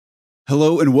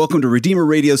Hello and welcome to Redeemer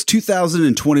Radio's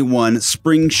 2021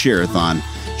 Spring Share-a-thon.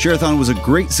 Share-a-thon was a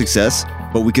great success,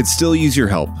 but we could still use your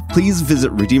help. Please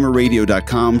visit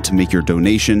RedeemerRadio.com to make your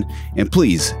donation, and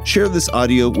please share this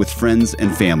audio with friends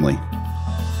and family.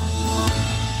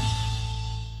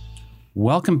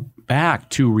 Welcome back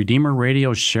to Redeemer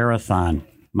Radio Share-a-thon.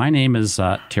 My name is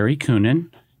Terry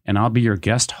Coonan, and I'll be your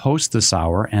guest host this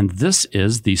hour, and this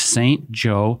is the St.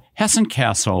 Joe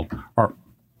Hessencastle, or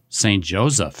St.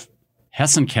 Joseph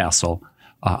Hessencastle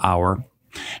hour.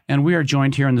 And we are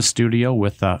joined here in the studio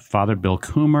with Father Bill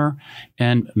Coomer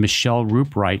and Michelle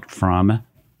Rupright from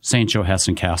St. Joe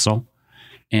Hessencastle.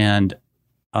 And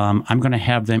I'm going to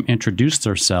have them introduce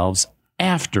themselves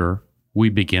after we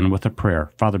begin with a prayer.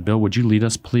 Father Bill, would you lead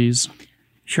us, please?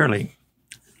 Surely.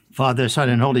 Father, Son,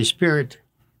 and Holy Spirit.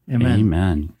 Amen.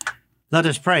 Amen. Let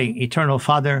us pray. Eternal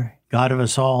Father, God of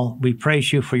us all, we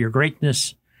praise you for your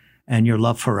greatness and your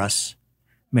love for us,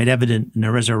 made evident in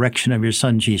the resurrection of your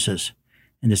Son, Jesus.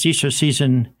 In this Easter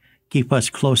season, keep us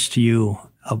close to you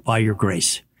by your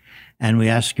grace. And we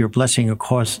ask your blessing, of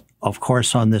course,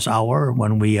 on this hour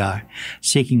when we are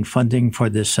seeking funding for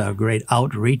this great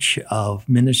outreach of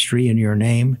ministry in your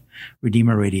name,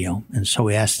 Redeemer Radio. And so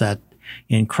we ask that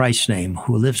in Christ's name,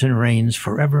 who lives and reigns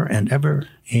forever and ever.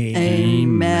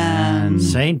 Amen.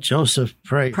 Saint Joseph,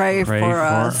 pray for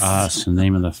us. In the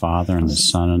name of the Father, and the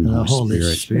Son, and the Holy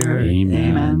Spirit.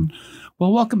 Amen.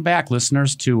 Well, welcome back,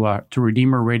 listeners, to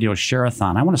Redeemer Radio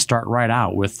Share-a-thon. I want to start right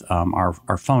out with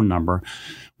our phone number.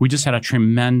 We just had a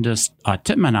tremendous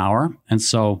Tipman hour, and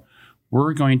so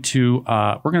we're going to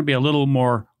be a little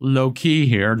more low key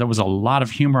here. There was a lot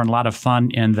of humor and a lot of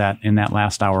fun in that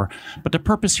last hour, but the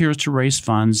purpose here is to raise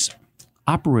funds,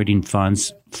 operating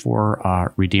funds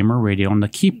for Redeemer Radio, and to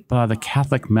keep the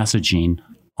Catholic messaging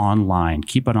online,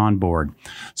 keep it on board.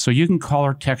 So you can call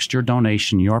or text your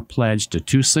donation, your pledge, to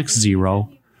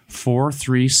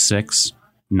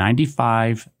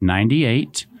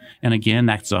 260-436-9598. And again,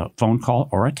 that's a phone call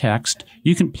or a text.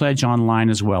 You can pledge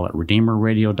online as well at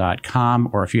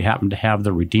RedeemerRadio.com, or if you happen to have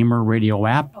the Redeemer Radio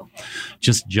app,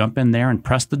 just jump in there and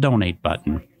press the donate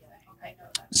button.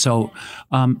 So,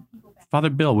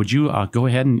 Father Bill, would you go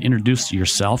ahead and introduce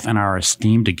yourself and our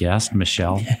esteemed guest,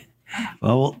 Michelle?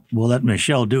 Well, we'll let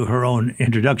Michelle do her own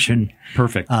introduction.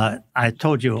 Perfect. I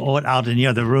told you out in the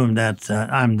other room that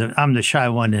I'm the shy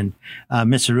one, and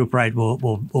Mr. Rupright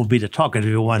will be the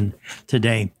talkative one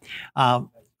today. I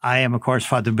am, of course,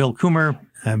 Father Bill Coomer.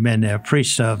 I've been a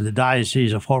priest of the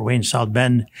Diocese of Fort Wayne, South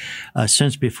Bend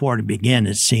since before it began.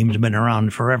 It seems been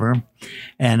around forever.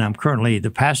 And I'm currently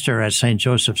the pastor at St.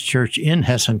 Joseph's Church in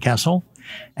Hessencastle.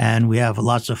 And we have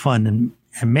lots of fun and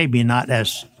maybe not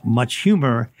as much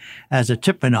humor as a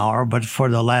Tipman hour, but for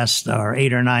the last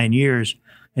 8 or 9 years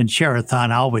in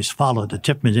Share-a-thon, I always follow the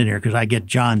Tipmans in here because I get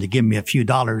John to give me a few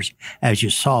dollars, as you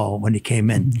saw when he came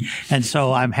in. And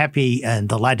so I'm happy and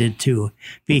delighted to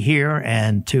be here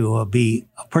and to be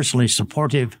personally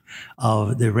supportive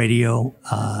of the radio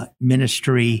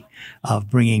ministry of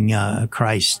bringing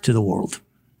Christ to the world.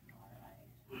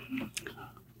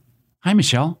 Hi,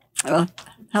 Michelle.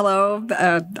 Hello,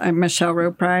 I'm Michelle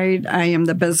Rupright. I am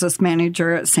the business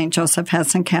manager at St. Joseph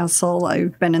Hessencastle.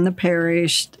 I've been in the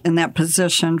parish in that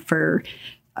position for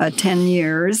 10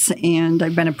 years, and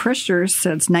I've been a parishioner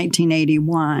since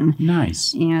 1981.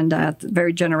 Nice. And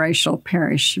very generational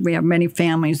parish. We have many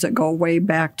families that go way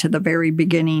back to the very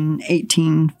beginning,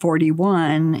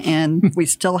 1841, and we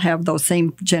still have those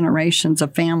same generations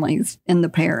of families in the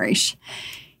parish.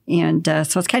 And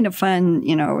so it's kind of fun,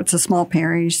 it's a small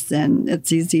parish and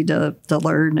it's easy to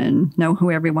learn and know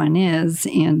who everyone is.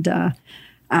 And I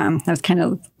was kind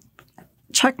of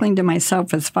chuckling to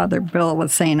myself as Father Bill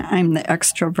was saying, I'm the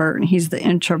extrovert and he's the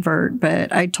introvert.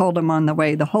 But I told him on the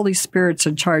way, the Holy Spirit's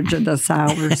in charge of this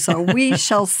hour. So we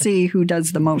shall see who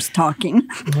does the most talking.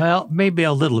 Well, maybe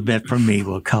a little bit from me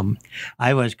will come.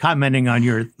 I was commenting on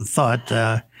your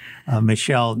thought,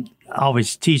 Michelle.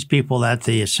 Always tease people that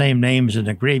the same names in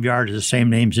the graveyard are the same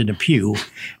names in the pew.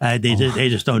 They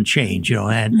just don't change,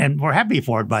 and we're happy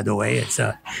for it, by the way. It's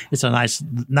a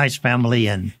nice family,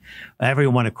 and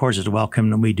everyone, of course, is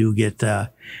welcome. And we do get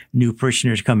new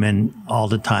parishioners come in all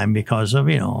the time because of,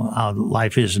 how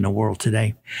life is in the world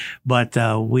today. But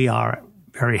we are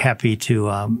very happy to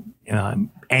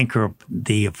anchor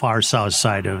the far south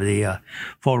side of the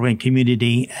Fort Wayne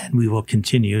community, and we will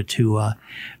continue to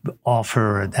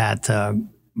offer that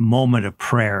moment of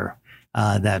prayer,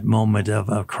 that moment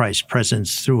of Christ's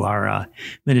presence through our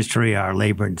ministry, our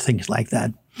labor, and things like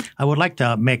that. I would like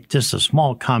to make just a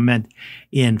small comment.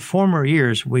 In former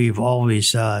years, we've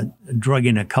always drug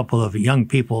in a couple of young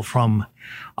people from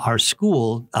our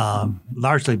school,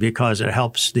 largely because it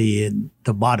helps the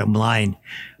bottom line.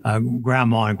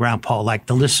 Grandma and grandpa like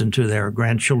to listen to their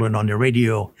grandchildren on the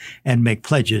radio and make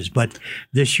pledges. But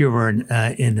this year we're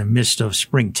in the midst of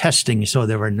spring testing, so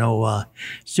there were no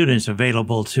students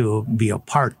available to be a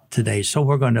part today. So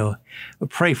we're going to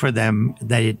pray for them that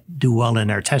they do well in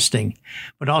their testing,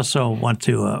 but also want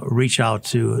to reach out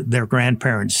to their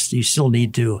grandparents. You still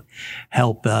need to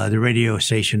help the radio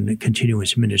station continue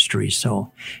its ministry.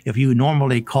 So if you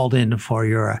normally called in for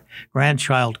your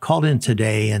grandchild, call in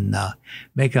today and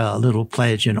make a little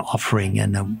pledge and offering.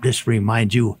 And just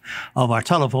remind you of our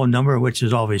telephone number, which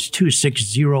is always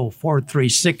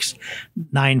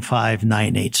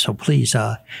 260-436-9598. So please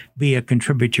be a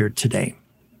contributor today.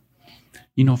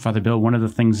 You know, Father Bill, one of the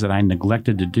things that I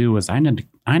neglected to do is I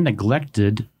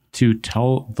neglected to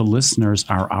tell the listeners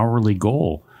our hourly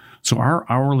goal. So our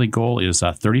hourly goal is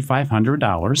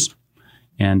 $3,500,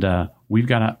 and we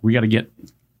got to get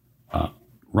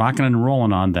rocking and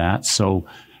rolling on that. So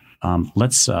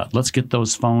let's get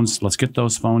those phones. Let's get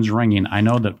those phones ringing. I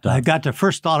know that I got the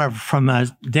first dollar from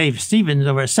Dave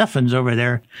Steffens over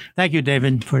there. Thank you,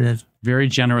 David, for the very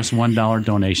generous $1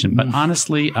 donation. But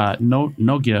honestly,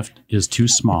 no gift is too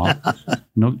small.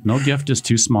 No gift is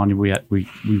too small. And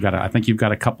we've got. I think you've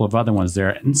got a couple of other ones there,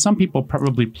 and some people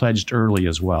probably pledged early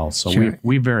as well. So sure.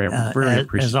 we very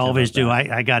appreciate. As always do.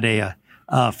 I got a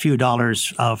few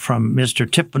dollars from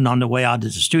Mr. Tippin on the way out of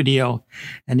the studio,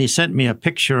 and he sent me a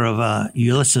picture of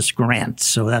Ulysses Grant.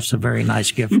 So that's a very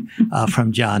nice gift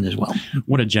from John as well.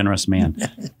 What a generous man.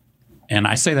 And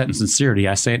I say that in sincerity.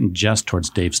 I say it in jest towards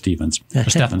Dave Steffens,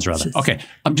 rather. Okay,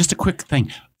 just a quick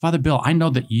thing. Father Bill, I know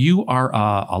that you are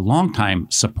a longtime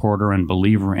supporter and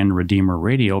believer in Redeemer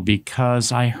Radio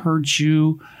because I heard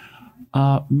you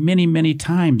many, many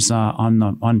times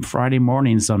on Friday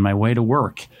mornings on my way to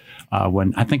work.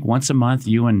 When I think once a month,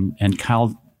 you and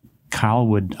Kyle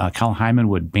Hyman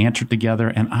would banter together,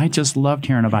 and I just loved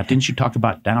hearing about. Didn't you talk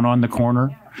about Down on the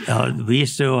Corner? We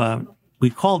used to. We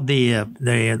called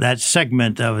that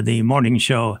segment of the morning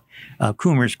show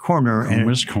Coomer's Corner.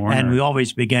 Coomer's Corner. And we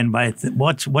always begin by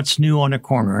what's new on the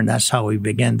corner, and that's how we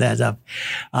began that up.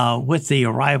 With the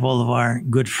arrival of our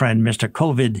good friend Mr.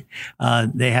 COVID,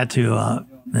 they had to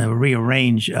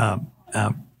rearrange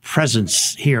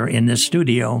presence here in this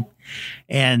studio.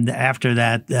 And after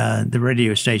that, the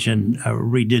radio station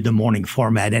redid the morning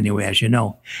format anyway, as you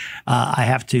know. I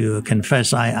have to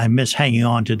confess, I miss hanging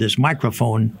on to this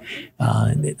microphone.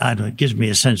 It gives me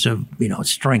a sense of,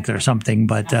 strength or something,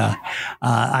 but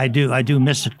I do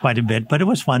miss it quite a bit. But it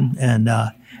was fun, and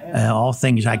all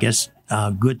things, I guess,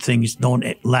 good things don't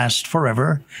last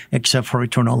forever, except for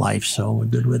eternal life. So we're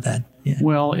good with that. Yeah.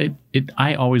 Well,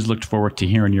 I always looked forward to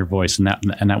hearing your voice, and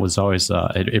that was always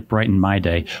it brightened my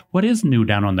day. What is new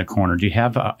down on the corner? Do you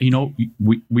have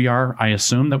we are? I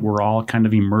assume that we're all kind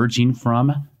of emerging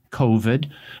from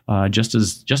COVID. Just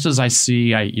as I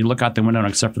see, you look out the window, and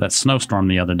except for that snowstorm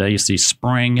the other day, you see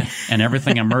spring and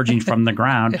everything emerging from the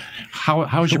ground.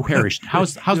 How's your parish?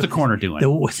 How's the corner doing?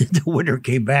 The winter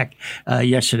came back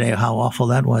yesterday. How awful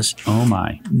that was! Oh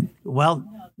my! Well.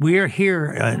 We're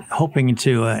here hoping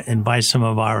to invite some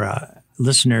of our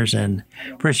listeners and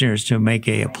parishioners to make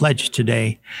a pledge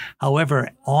today. However,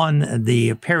 on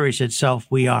the parish itself,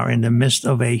 we are in the midst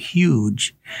of a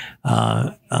huge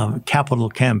capital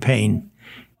campaign.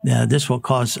 This will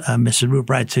cause Mrs.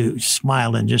 Rubright to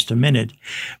smile in just a minute,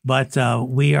 but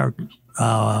we are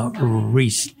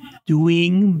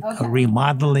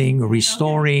remodeling,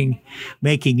 restoring,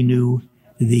 making new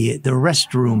the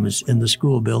restrooms in the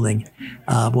school building.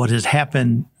 What has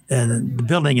happened, the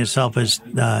building itself is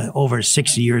over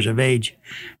 60 years of age.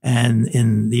 And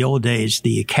in the old days,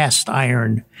 the cast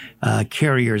iron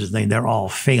carriers, they're all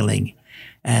failing.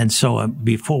 And so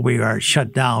before we are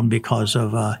shut down because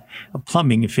of a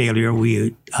plumbing failure,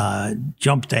 we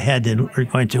jumped ahead and we're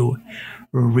going to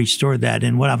restore that.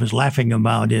 And what I was laughing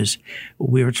about is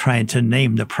we were trying to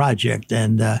name the project,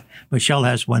 and Michelle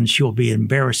has one she'll be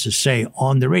embarrassed to say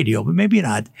on the radio, but maybe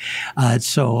not.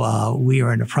 So we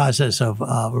are in the process of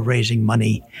raising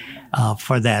money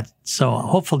for that. So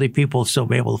hopefully people will still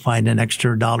be able to find an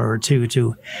extra $1 or $2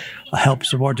 to help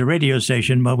support the radio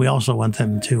station, but we also want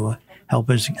them to help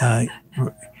us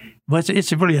Well,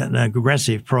 it's really an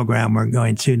aggressive program. We're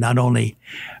going to not only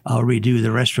redo the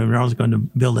restroom, we're also going to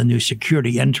build a new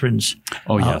security entrance.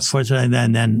 Oh, yes. And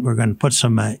then we're going to put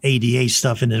some ADA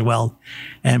stuff in as well.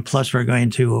 And plus, we're going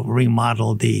to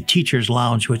remodel the teacher's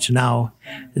lounge, which now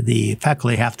the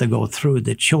faculty have to go through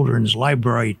the children's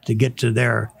library to get to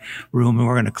their room. And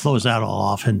we're going to close that all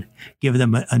off and give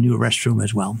them a new restroom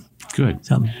as well. Good.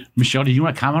 So, Michelle, do you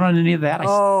want to comment on any of that?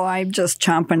 I'm just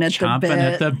chomping at the bit. Chomping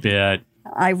at the bit.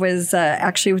 I was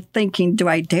actually thinking, do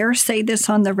I dare say this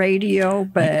on the radio?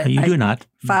 But you do not.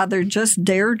 Father just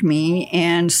dared me.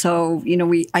 And so,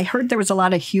 I heard there was a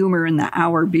lot of humor in the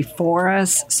hour before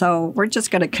us. So we're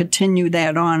just going to continue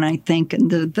that on, I think,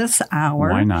 into this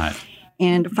hour. Why not?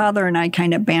 And Father and I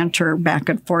kind of banter back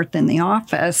and forth in the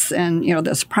office. And,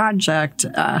 this project,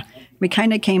 we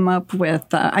kind of came up with,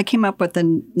 I came up with a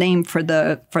name for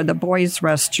the boys'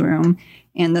 restroom.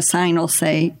 And the sign will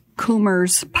say,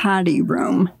 Coomer's Potty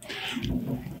Room.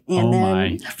 And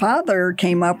then Father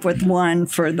came up with one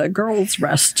for the girls'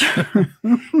 restroom.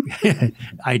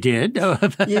 I did.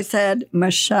 You said,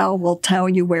 Michelle will tell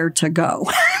you where to go.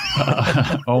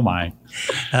 Oh, my.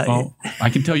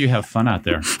 I can tell you have fun out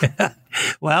there.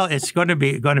 Well, it's going to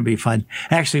be fun.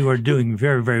 Actually, we're doing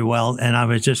very, very well. And I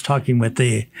was just talking with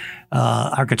the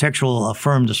architectural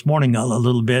firm this morning a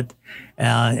little bit.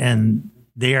 And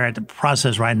they are at the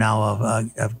process right now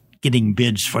of getting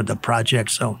bids for the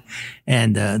project. So,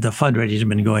 and the fundraising has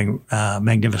been going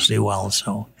magnificently well.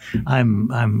 So,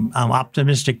 I'm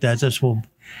optimistic that this will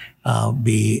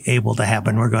be able to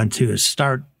happen. We're going to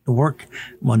start the work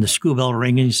when the school bell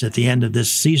rings at the end of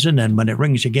this season, and when it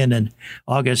rings again in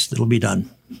August, it'll be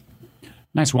done.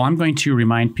 Nice. Well, I'm going to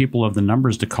remind people of the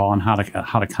numbers to call and how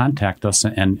to contact us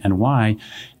and why.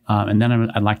 And then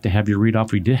I'd like to have you read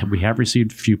off. We have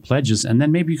received a few pledges, and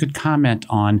then maybe you could comment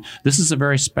on this is a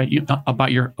very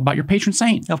about your patron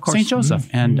saint, of course, Saint Joseph,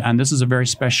 and this is a very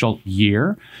special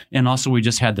year. And also, we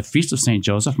just had the Feast of Saint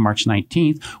Joseph, March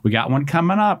 19th. We got one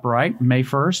coming up, right, May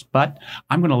 1st. But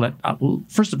I'm going to let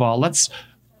first of all, let's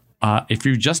if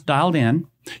you just dialed in,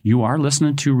 you are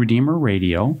listening to Redeemer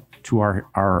Radio, to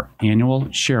our annual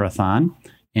Share-a-thon.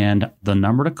 And the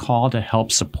number to call to help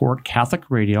support Catholic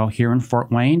radio here in Fort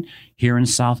Wayne, here in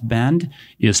South Bend,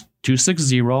 is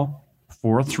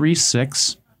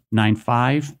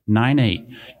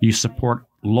 260-436-9598. You support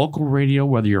local radio,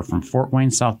 whether you're from Fort Wayne,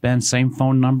 South Bend, same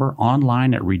phone number,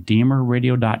 online at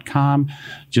redeemerradio.com.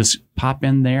 Just pop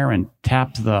in there and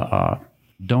tap the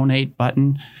donate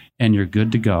button, and you're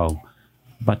good to go.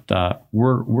 But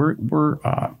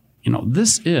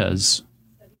this is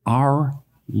our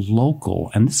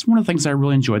local, and this is one of the things I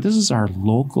really enjoy. This is our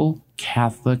local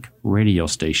Catholic radio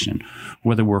station,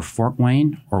 whether we're Fort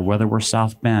Wayne or whether we're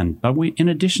South Bend. But in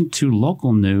addition to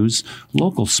local news,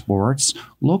 local sports,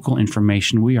 local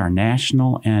information, we are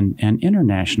national and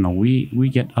international. We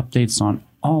get updates on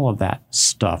all of that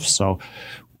stuff. So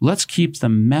let's keep the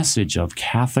message of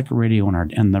Catholic radio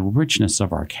and the richness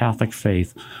of our Catholic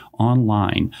faith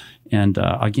online. And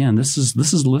again, this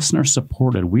is listener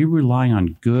supported. We rely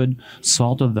on good,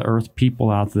 salt of the earth people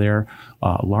out there,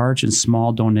 large and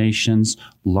small donations,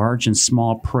 large and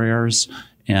small prayers,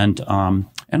 and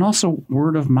also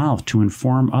word of mouth to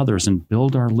inform others and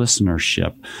build our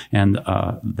listenership. And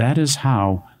that is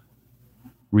how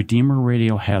Redeemer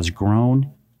Radio has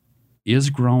grown, is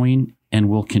growing, and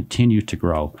will continue to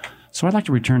grow. So I'd like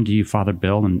to return to you, Father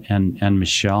Bill and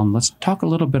Michelle, and let's talk a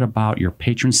little bit about your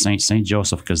patron saint, St.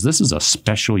 Joseph, because this is a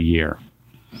special year.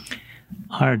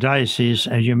 Our diocese,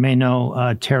 as you may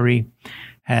know, Terry,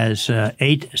 has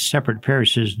 8 separate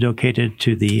parishes dedicated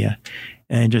to the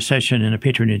intercession and the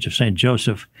patronage of St.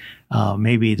 Joseph.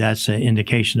 Maybe that's an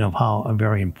indication of how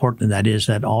very important that is,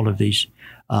 that all of these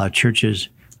churches,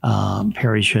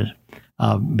 parishes,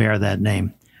 bear that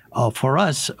name. For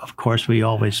us, of course, we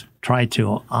always try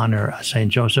to honor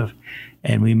St. Joseph,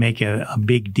 and we make a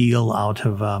big deal out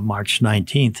of March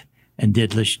 19th, and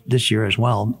did this year as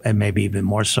well, and maybe even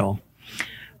more so.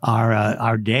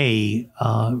 Our day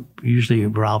usually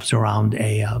revolves around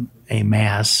a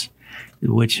Mass,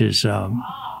 which is,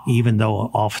 even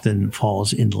though often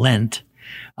falls in Lent,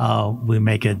 we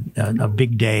make a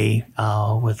big day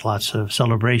with lots of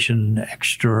celebration,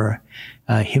 extra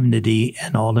hymnody,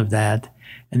 and all of that.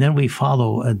 And then we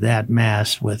follow that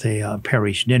Mass with a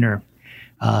parish dinner.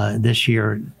 This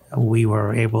year, we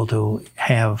were able to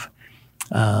have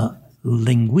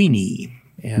linguine.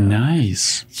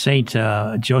 Nice. St.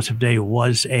 Joseph Day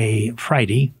was a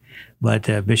Friday,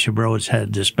 but Bishop Rhodes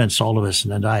had dispensed all of us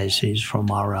in the diocese from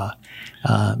our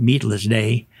meatless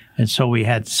day And so we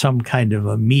had some kind of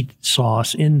a meat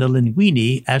sauce in the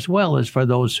linguine, as well as for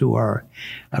those who are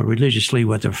religiously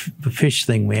with the fish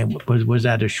thing. Was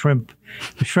that a shrimp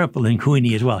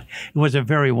linguine as well. It was a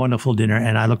very wonderful dinner,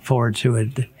 and I look forward to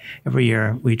it. Every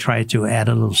year we try to add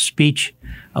a little speech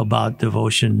about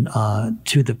devotion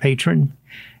to the patron.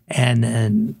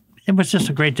 And it was just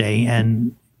a great day.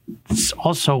 And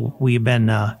also we've been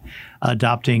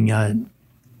adopting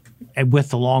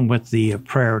along with the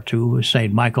prayer to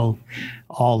St. Michael,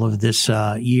 all of this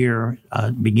year,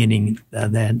 beginning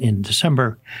then in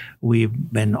December, we've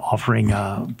been offering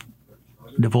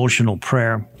devotional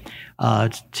prayer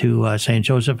to St.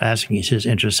 Joseph, asking his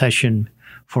intercession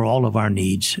for all of our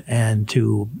needs and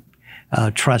to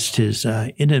trust his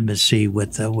intimacy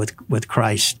with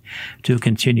Christ to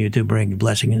continue to bring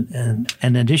blessing. And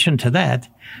in addition to that,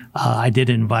 I did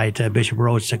invite Bishop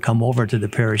Rhodes to come over to the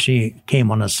parish. He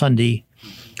came on a Sunday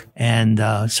and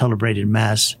celebrated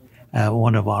Mass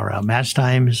one of our Mass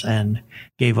times and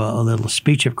gave a little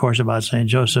speech, of course, about St.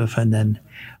 Joseph, and then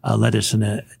led us in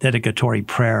a dedicatory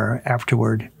prayer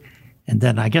afterward. And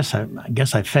then I guess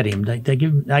I fed him.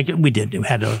 We did. We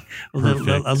had a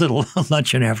little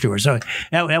luncheon afterwards. So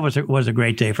that was a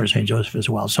great day for St. Joseph as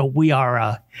well. So we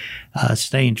are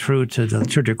staying true to the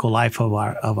liturgical life of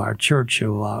our church,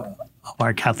 of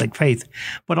our Catholic faith,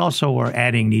 but also we're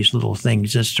adding these little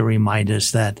things just to remind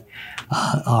us that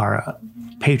our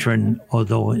patron,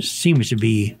 although it seems to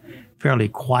be fairly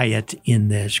quiet in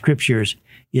the scriptures,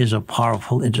 is a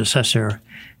powerful intercessor.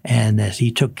 And as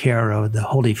he took care of the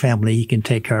Holy Family, he can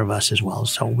take care of us as well.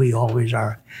 So we always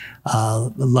are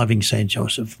loving St.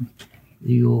 Joseph.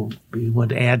 You want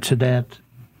to add to that?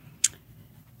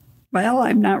 Well,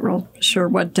 I'm not real sure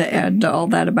what to add to all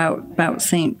that about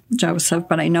St. Joseph,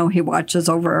 but I know he watches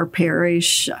over our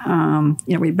parish.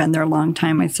 We've been there a long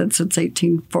time, I said, since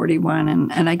 1841.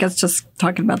 And I guess just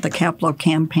talking about the Caplo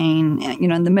campaign,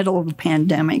 in the middle of a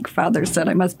pandemic, Father said,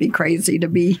 I must be crazy to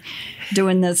be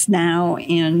doing this now.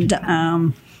 And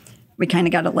we kind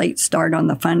of got a late start on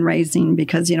the fundraising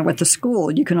because, with the school,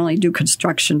 you can only do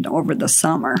construction over the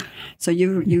summer. So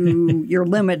you're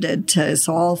limited to,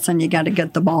 so all of a sudden you got to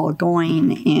get the ball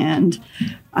going. And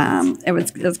it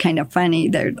was kind of funny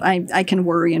there. I can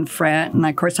worry and fret. And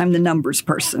of course, I'm the numbers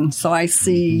person. So I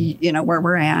see, where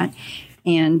we're at.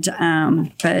 And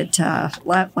but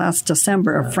last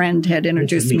December, a friend had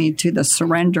introduced me to the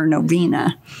Surrender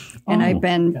Novena. And I've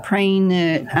been praying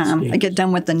it. I get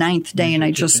done with the 9th day, and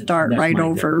I just start right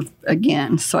over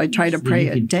again. So I try to pray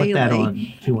it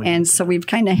daily. And so we've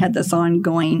kind of had this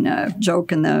ongoing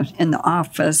joke in the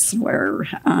office where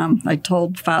I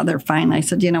told Father finally, I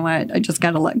said, you know what? I just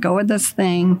got to let go of this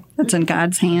thing. It's in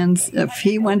God's hands. If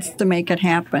He wants to make it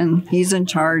happen, He's in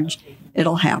charge.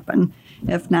 It'll happen.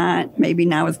 If not, maybe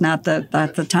now is not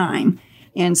the time.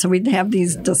 And so we'd have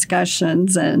these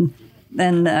discussions, and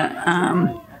then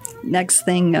the next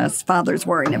thing, Father's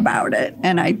worrying about it.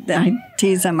 And I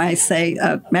tease him. I say,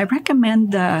 I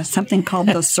recommend something called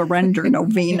the Surrender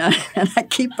Novena. And I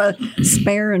keep a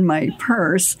spare in my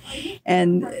purse.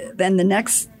 And then the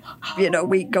next,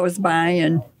 week goes by,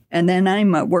 and then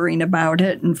I'm worrying about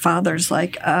it. And Father's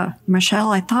like,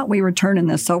 Michelle, I thought we were turning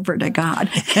this over to God.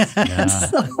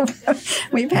 So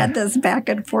we've had this back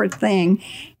and forth thing.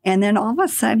 And then all of a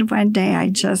sudden one day I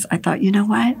thought, you know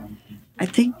what? I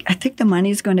think the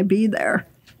money's going to be there.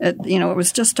 It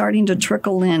was just starting to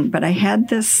trickle in, but I had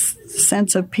this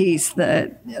sense of peace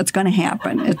that it's going to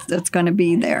happen. It's going to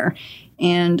be there.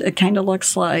 And it kind of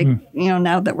looks like,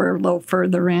 now that we're a little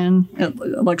further in, it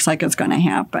looks like it's going to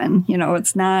happen.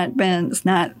 It's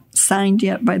not signed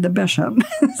yet by the bishop.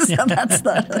 So that's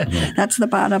the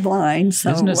bottom line. So,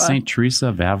 isn't it St. Teresa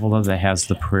of Avila that has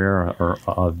the prayer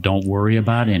of don't worry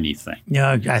about anything?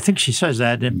 Yeah, I think she says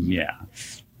that. Yeah.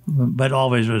 But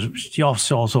she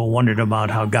also wondered about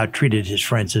how God treated his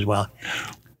friends as well.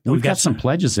 We've got some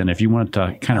pledges in if you want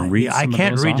to kind of read some I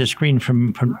can't read the screen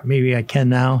from maybe I can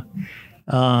now.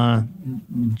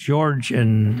 George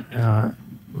and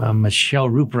Michelle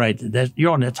Rupright,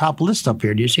 you're on the top list up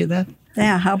here. Do you see that?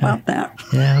 Yeah, how about that?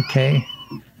 Yeah, okay.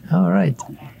 All right.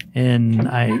 And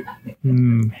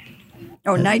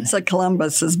Knights of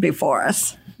Columbus is before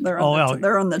us. They're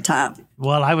on the top.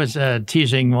 Well, I was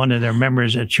teasing one of their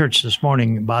members at church this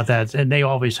morning about that, and they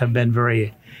always have been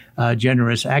very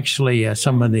generous. Actually,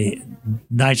 some of the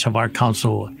Knights of our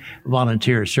Council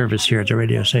volunteer service here at the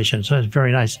radio station, so it's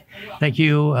very nice. Thank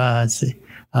you,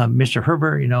 Mr.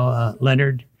 Herbert.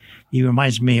 Leonard, he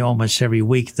reminds me almost every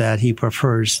week that he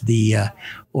prefers the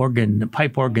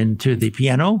pipe organ to the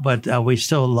piano, but we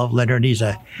still love Leonard. He's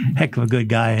a heck of a good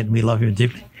guy, and we love him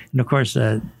deeply. And, of course,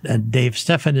 Dave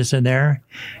Steffen is in there.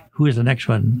 Who is the next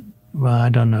one? Well, I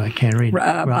don't know. I can't read.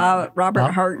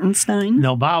 Robert Hartenstein.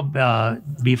 No, Bob,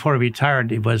 before he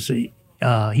retired, it was he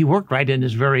worked right in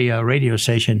this very radio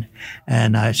station,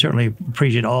 and I certainly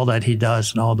appreciate all that he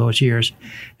does in all those years.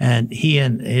 And he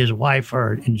and his wife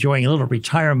are enjoying a little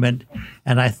retirement,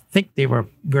 and I think they were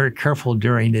very careful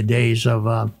during the days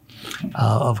of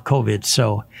COVID.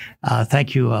 So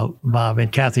thank you, Bob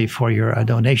and Kathy, for your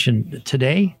donation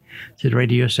today to the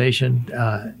radio station.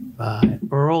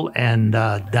 Earl and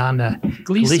Donna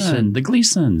Gleason. The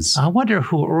Gleasons. I wonder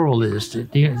who Earl is.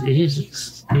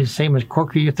 He's the same as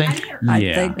Corky, you think? Yeah.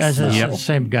 I think That's so. the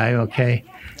same guy, okay.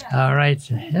 All right.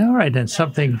 Then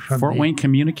something from Fort Wayne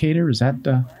Communicator, is that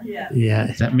Yeah.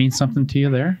 does that mean something to you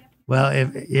there? Well,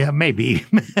 maybe.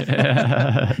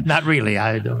 Not really.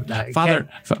 I don't.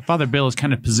 Father Bill is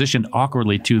kind of positioned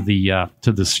awkwardly to the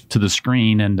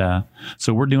screen, and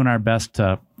so we're doing our best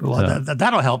to. Well,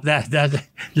 that'll help. That the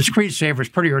screensaver is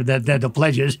prettier than the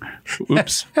pledges.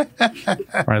 Oops. All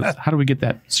right. How do we get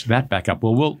that back up?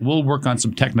 Well, we'll work on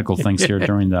some technical things here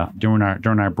during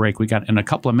our break. We got in a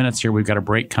couple of minutes here. We've got a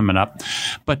break coming up,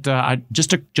 but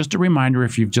just a reminder,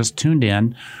 if you've just tuned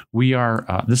in, we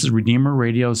are this is Redeemer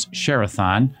Radio's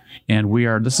Share-a-thon, and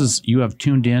you have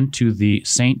tuned in to the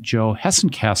St. Joe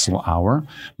Hessencastle Hour.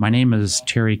 My name is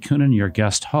Terry Coonan, your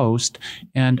guest host,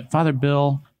 and Father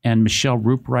Bill and Michelle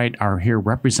Rupright are here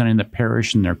representing the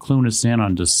parish, and they're cluing us in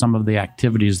on just some of the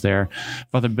activities there.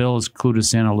 Father Bill has clued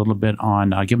us in a little bit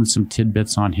on giving some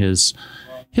tidbits on his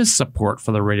support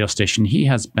for the radio station. He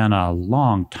has been a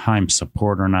long-time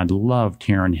supporter, and I loved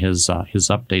hearing his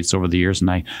updates over the years.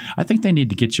 And I think they need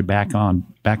to get you back on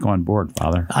board,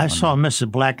 Father. I saw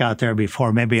Mrs. Black out there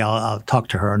before. Maybe I'll talk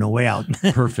to her on the way out.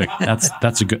 Perfect.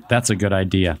 That's a good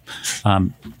idea.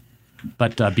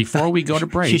 But before we go to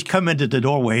break, she's come into the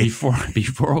doorway.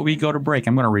 Before we go to break,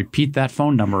 I'm going to repeat that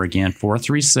phone number again: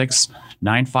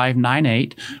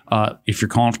 436-9598. If you're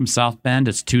calling from South Bend,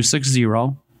 it's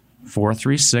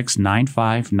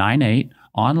 260-436-9598.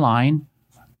 Online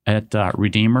at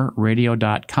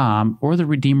RedeemerRadio.com or the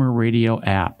Redeemer Radio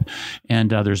app.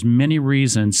 And there's many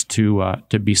reasons to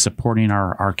be supporting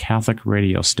our Catholic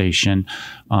radio station,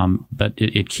 but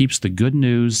it keeps the good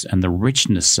news and the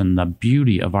richness and the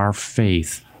beauty of our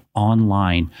faith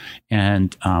online.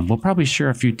 And we'll probably share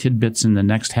a few tidbits in the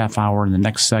next half hour, in the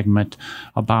next segment,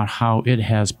 about how it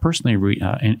has personally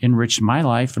enriched my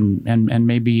life and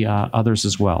maybe others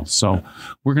as well. So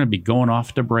we're going to be going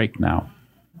off to break now.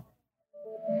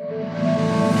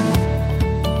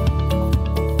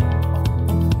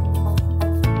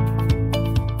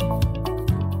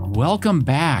 Welcome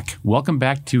back. Welcome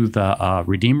back to the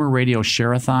Redeemer Radio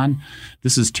Share-a-thon.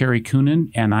 This is Terry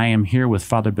Coonan, and I am here with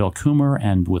Father Bill Coomer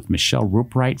and with Michelle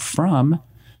Rupright from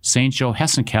St. Joe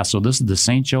Hessencastle. This is the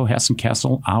St. Joe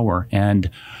Hessencastle Hour.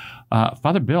 And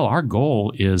Father Bill, our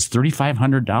goal is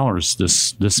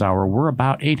 $3,500 this hour. We're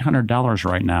about $800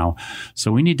 right now,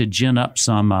 so we need to gin up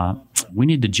some. We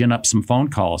need to gin up some phone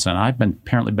calls, and I've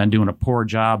apparently been doing a poor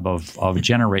job of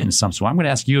generating some. So I'm going to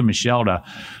ask you and Michelle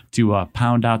to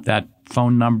pound out that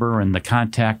phone number and the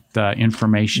contact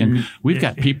information. We've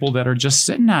got people that are just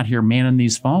sitting out here manning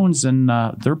these phones, and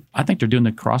I think they're doing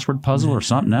the crossword puzzle or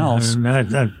something else.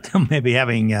 Maybe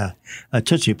having a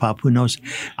Tootsie Pop, who knows?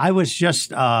 I was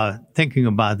just thinking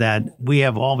about that. We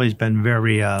have always been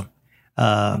very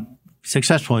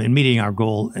successful in meeting our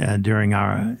goal during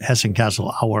our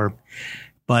Hessencastle Hour.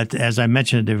 But as I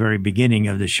mentioned at the very beginning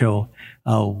of the show,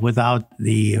 without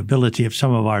the ability of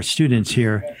some of our students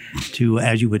here to,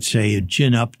 as you would say,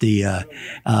 gin up the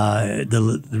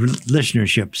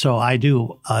listenership. So I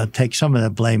do take some of the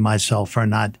blame myself for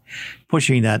not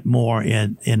pushing that more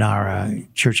in our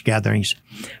church gatherings.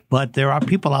 But there are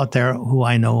people out there who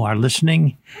I know are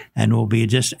listening and will be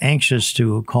just anxious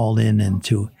to call in and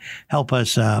to help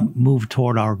us move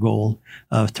toward our goal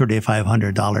of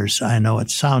 $3,500. I know it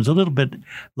sounds a little bit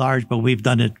large, but we've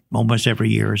done it almost every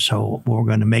year, so we're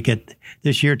going to make it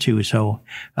this year too. So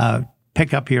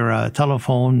pick up your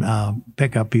telephone,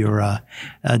 pick up your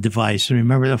device. And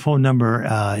remember, the phone number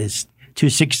is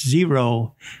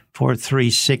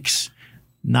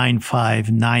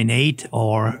 260-436-9598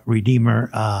 or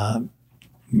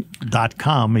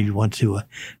Redeemer.com if you want to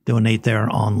donate there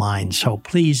online. So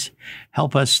please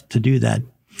help us to do that.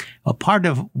 A part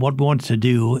of what we want to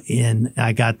do,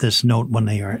 I got this note when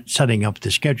they are setting up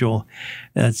the schedule,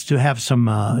 is to have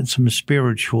some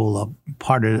spiritual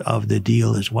part of the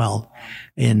deal as well,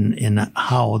 in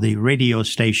how the radio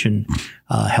station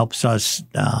helps us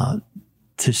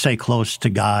to stay close to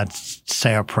God,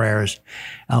 say our prayers.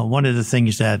 One of the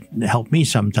things that help me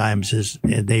sometimes is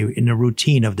in the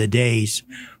routine of the days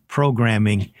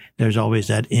programming, there's always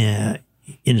that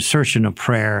insertion of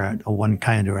prayer of one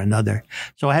kind or another.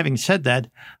 So having said that,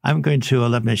 I'm going to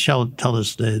let Michelle tell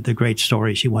us the great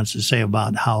story she wants to say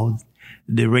about how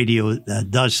the radio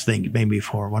does things, maybe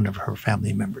for one of her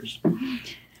family members.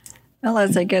 Well,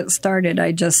 as I get started,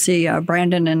 I just see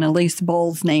Brandon and Elise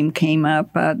Bowles' name came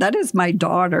up. That is my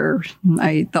daughter,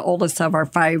 the oldest of our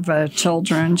 5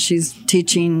 children. She's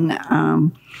teaching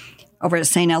over at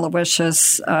St.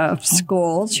 Aloysius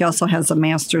School. She also has a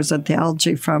master's in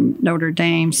theology from Notre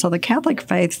Dame. So the Catholic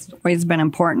faith's always been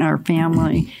important in our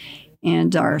family.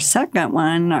 And our second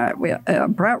one,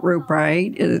 Brett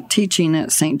Rupright, is teaching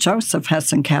at St. Joseph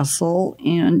Hessen-Kassel.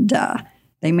 And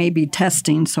they may be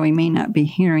testing, so he may not be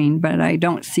hearing, but I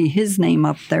don't see his name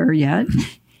up there yet.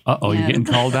 Uh-oh, you're getting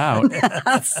called out.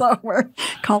 So we're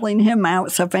calling him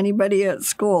out. So if anybody at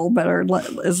school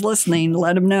is listening,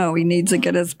 let him know he needs to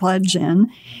get his pledge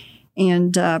in.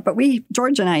 And but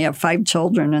George and I have 5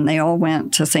 children, and they all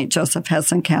went to St. Joseph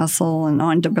Hessen-Kassel and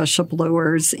on to Bishop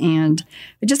Luers. And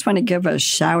I just want to give a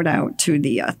shout out to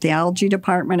the theology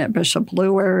department at Bishop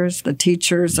Luers, the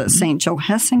teachers at St. Joe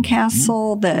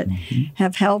Hessen-Kassel that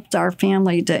have helped our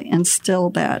family to instill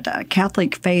that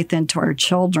Catholic faith into our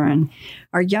children.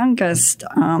 Our youngest,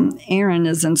 Aaron,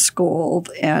 is in school.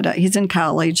 He's in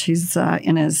college. He's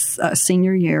in his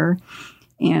senior year.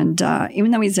 And even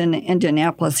though he's in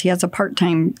Indianapolis, he has a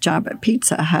part-time job at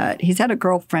Pizza Hut. He's had a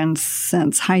girlfriend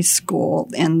since high school,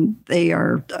 and they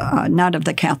are not of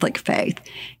the Catholic faith.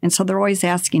 And so they're always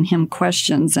asking him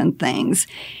questions and things.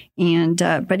 And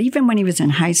but even when he was in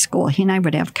high school, he and I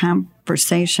would have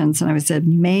conversations, and I was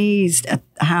amazed at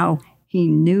how he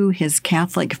knew his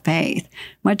Catholic faith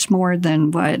much more than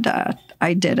what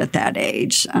I did at that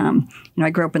age. I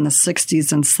grew up in the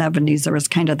 60s and 70s. There was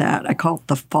kind of that, I call it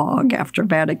the fog after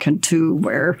Vatican II,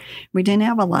 where we didn't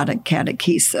have a lot of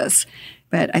catechesis.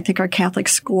 But I think our Catholic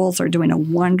schools are doing a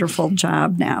wonderful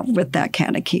job now with that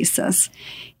catechesis.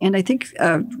 And I think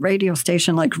a radio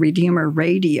station like Redeemer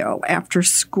Radio after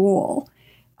school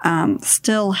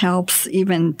still helps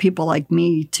even people like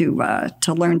me to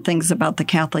learn things about the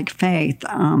Catholic faith.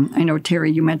 I know,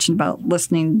 Terry, you mentioned about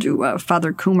listening to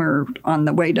Father Coomer on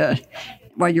the way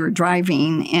while you were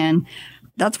driving, and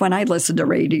that's when I listen to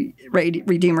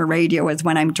Redeemer Radio, is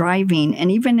when I'm driving,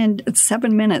 and even it's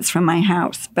 7 minutes from my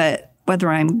house. But whether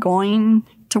I'm going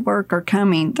to work or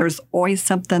coming, there's always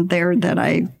something there that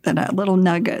a little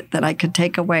nugget that I could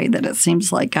take away that it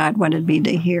seems like God wanted me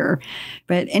to hear.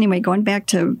 But anyway, going back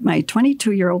to my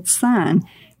 22-year-old son,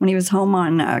 when he was home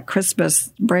on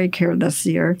Christmas break here this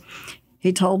year,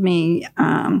 he told me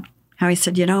how he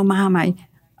said, Mom,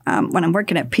 when I'm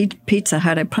working at Pizza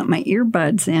Hut, I put my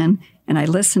earbuds in and I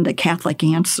listened to Catholic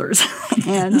Answers.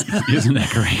 And isn't that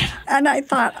great? And I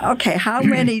thought, okay, how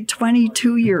many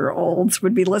 22-year-olds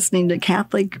would be listening to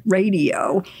Catholic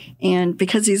radio? And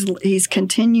because he's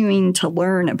continuing to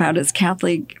learn about his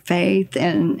Catholic faith,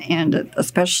 and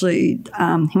especially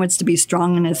he wants to be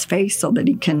strong in his faith so that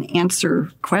he can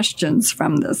answer questions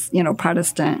from this,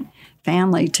 Protestant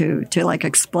family to like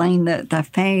explain the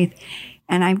faith.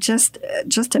 And I'm just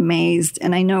amazed.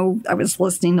 And I know I was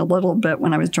listening a little bit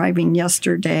when I was driving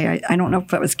yesterday. I don't know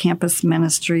if it was campus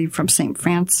ministry from St.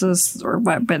 Francis or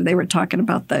what, but they were talking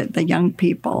about the young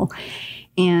people.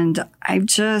 And I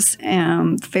just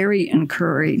am very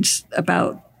encouraged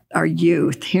about our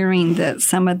youth, hearing that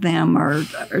some of them are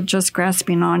just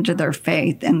grasping onto their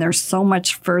faith, and they're so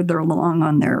much further along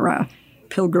on their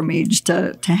pilgrimage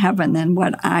to heaven than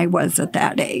what I was at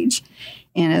that age.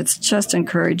 And it's just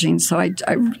encouraging. So I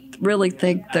really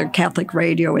think the Catholic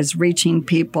radio is reaching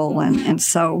people. And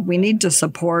so we need to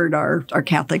support our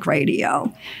Catholic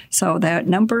radio. So that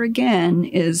number again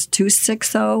is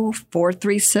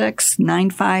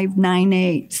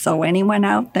 260-436-9598. So anyone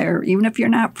out there, even if you're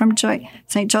not from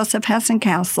St. Joseph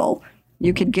Hessen-Kassel,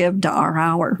 you could give to our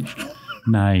hour.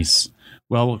 Nice.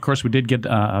 Well, of course, we did get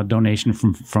a donation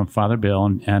from Father Bill,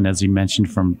 and as he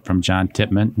mentioned, from John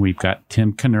Tippman. We've got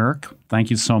Tim Knurk. Thank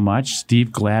you so much.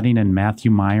 Steve Gladding and Matthew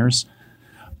Myers.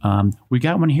 We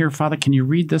got one here, Father. Can you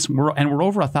read this? We're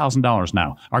over $1,000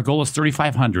 now. Our goal is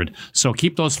 $3,500. So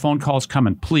keep those phone calls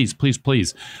coming, please, please,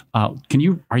 please. Are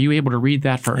you able to read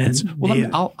that for?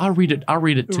 I'll read it. I'll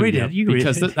read it to you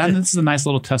because this is a nice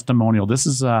little testimonial. This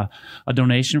is a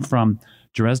donation from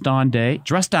Dresdown Day.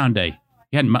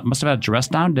 Yeah, must have had a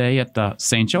dress-down day at the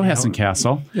St. Joe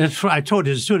Hessen-Kassel. That's what I told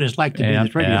his students like to do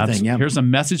this radio thing. Yeah. Here's a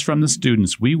message from the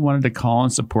students. We wanted to call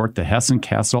and support the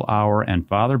Hessen-Kassel Hour and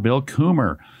Father Bill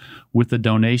Coomer with the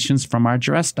donations from our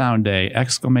dress-down day! !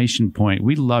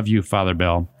 We love you, Father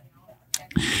Bill.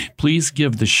 please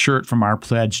give the shirt from our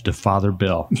pledge to Father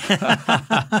Bill.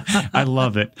 I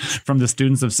love it. From the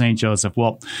students of St. Joseph.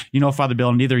 Well, Father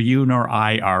Bill, neither you nor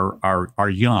I are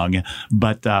young,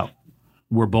 but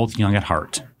we're both young at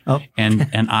heart. Oh.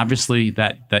 And obviously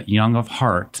that young of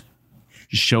heart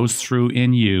shows through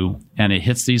in you, and it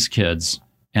hits these kids,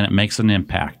 and it makes an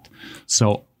impact.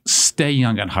 So stay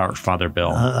young at heart, Father Bill.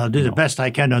 I'll do the best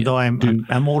I can, although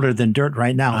I'm older than dirt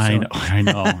right now. So. I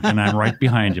know, and I'm right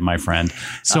behind you, my friend.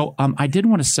 So I did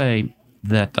want to say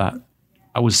that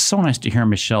it was so nice to hear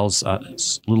Michelle's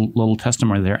little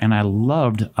testimony there, and I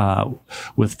loved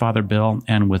with Father Bill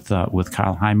and with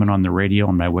Kyle Hyman on the radio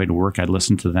on my way to work. I'd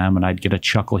listen to them, and I'd get a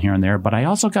chuckle here and there. But I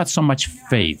also got so much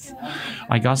faith.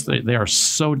 I guess they are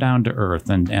so down to earth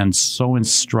and so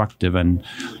instructive, and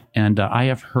I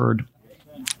have heard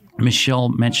Michelle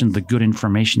mentioned the good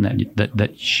information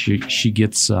that she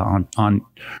gets on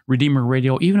Redeemer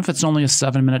Radio, even if it's only a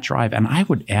 7-minute drive. And I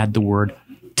would add the word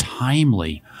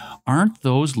timely. Aren't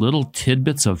those little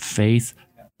tidbits of faith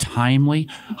timely?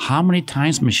 How many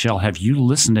times, Michelle, have you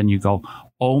listened and you go,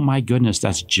 oh my goodness,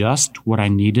 that's just what I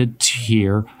needed to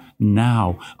hear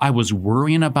now. I was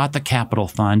worrying about the capital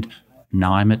fund.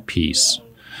 Now I'm at peace.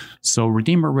 So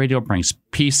Redeemer Radio brings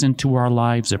peace into our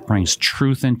lives. It brings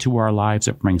truth into our lives.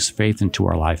 It brings faith into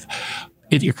our life.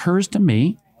 It occurs to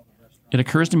me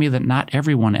that not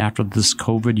everyone after this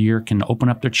COVID year can open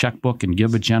up their checkbook and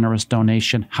give a generous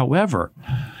donation. However,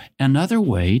 another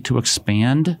way to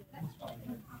expand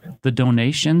the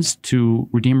donations to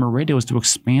Redeemer Radio is to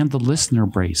expand the listener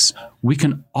base. We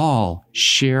can all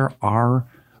share our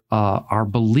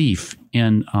belief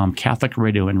in Catholic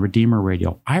radio and Redeemer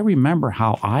Radio. I remember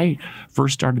how I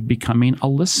first started becoming a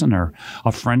listener.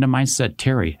 A friend of mine said,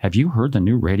 Terry, have you heard the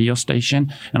new radio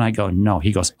station? And I go, no.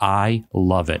 He goes, I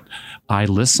love it. I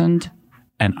listened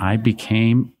and I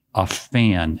became a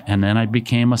fan, and then I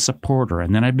became a supporter,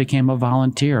 and then I became a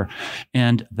volunteer.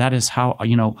 And that is how,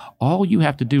 all you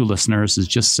have to do, listeners, is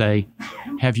just say,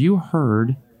 have you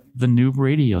heard the new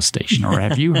radio station, or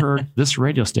have you heard this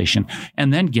radio station?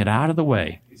 And then get out of the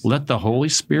way. Let the Holy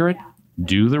Spirit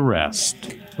do the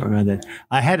rest.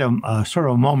 I had a sort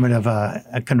of a moment of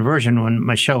a conversion when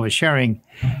Michelle was sharing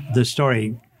the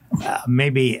story.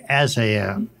 Maybe as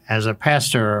a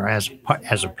pastor or as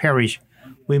a parish,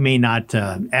 we may not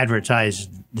advertise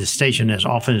the station as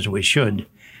often as we should,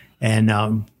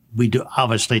 and we do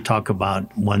obviously talk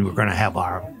about when we're going to have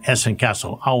our Essen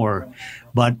Castle hour,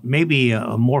 but maybe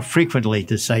more frequently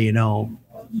to say,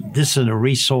 this is a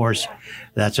resource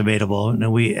that's available,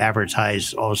 and we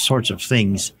advertise all sorts of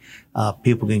things.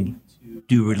 People can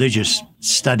do religious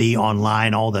study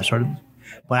online, all that sort of.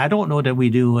 But I don't know that we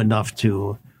do enough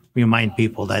to remind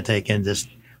people that they can just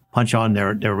punch on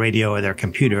their radio or their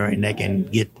computer and they can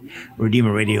get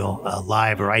Redeemer Radio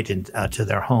live right to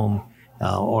their home,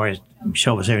 or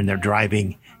show us there and they're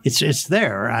driving. It's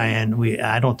there, and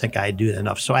I don't think I do it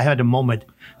enough. So I had a moment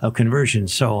of conversion.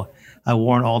 So I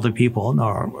warn all the people,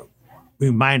 or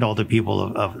remind all the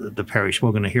people of the parish,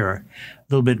 we're going to hear a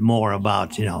little bit more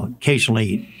about,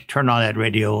 occasionally turn on that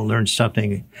radio, learn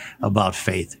something about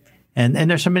faith. And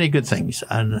there's so many good things,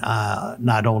 and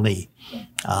not only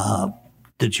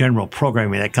the general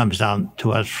programming that comes down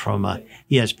to us from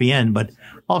ESPN, but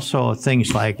also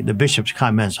things like the bishop's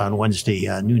comments on Wednesday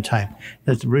noontime.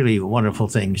 That's really wonderful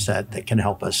things that can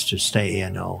help us to stay,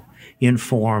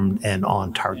 informed and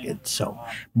on target. So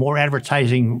more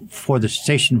advertising for the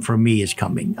station for me is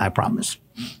coming, I promise.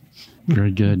 Very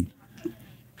good.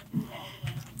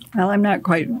 Well, I'm not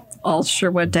quite all sure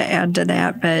what to add to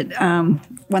that, but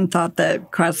one thought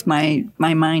that crossed my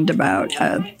mind about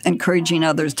encouraging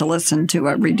others to listen to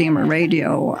Redeemer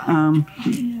Radio.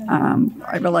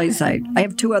 I realize I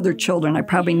have 2 other children. I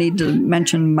probably need to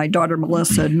mention my daughter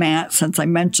Melissa and Matt, since I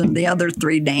mentioned the other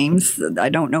 3 names. I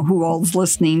don't know who all's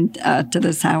listening to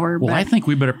this hour. Well, I think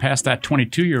we better pass that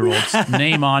 22-year-old's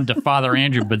name on to Father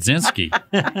Andrew Budzinski.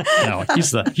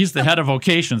 He's the head of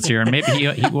vocations here, and maybe we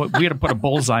got to put a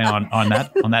bullseye on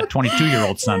that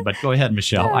 22-year-old son. But go ahead,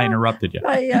 Michelle. I interrupted you.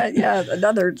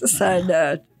 Another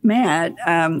son, Matt,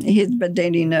 he's been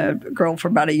dating a girl for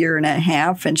about 1.5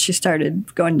 years, and she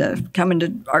started coming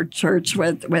to our church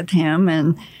with him,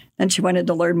 and then she wanted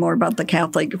to learn more about the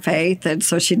Catholic faith, and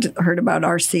so she heard about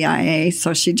RCIA,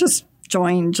 so she just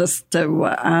joined just to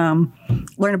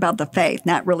learn about the faith,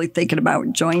 not really thinking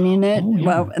about joining it. Oh, yeah.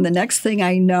 Well, and the next thing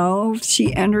I know,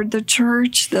 she entered the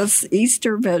church this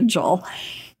Easter Vigil.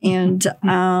 And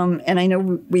I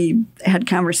know we had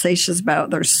conversations about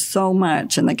there's so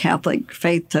much in the Catholic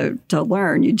faith to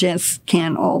learn. You just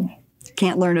can't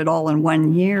learn it all in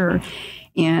 1 year.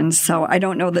 And so I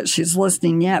don't know that she's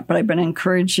listening yet, but I've been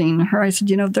encouraging her. I said,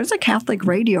 there's a Catholic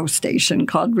radio station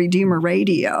called Redeemer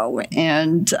Radio.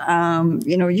 And,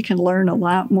 you can learn a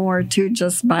lot more too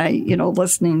just by,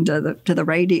 listening to the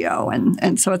radio.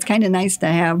 And so it's kind of nice to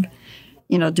have,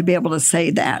 to be able to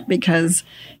say that because,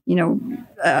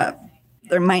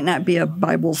 there might not be a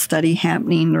Bible study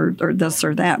happening or this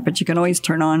or that, but you can always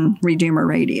turn on Redeemer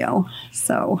Radio.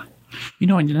 So,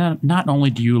 not only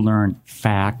do you learn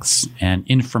facts and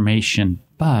information,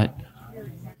 but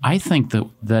I think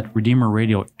that Redeemer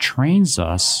Radio trains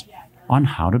us on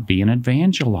how to be an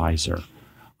evangelizer.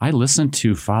 I listened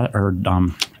to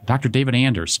Dr. David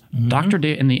Anders, Dr.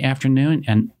 David in the afternoon,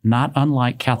 and not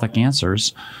unlike Catholic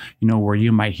Answers, where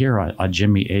you might hear a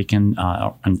Jimmy Akin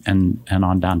and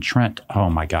on down Trent. Oh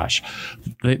my gosh,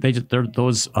 they're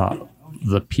those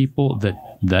the people that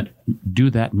do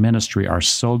that ministry are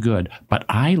so good. But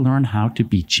I learned how to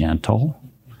be gentle,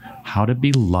 how to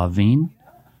be loving,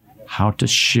 how to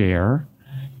share,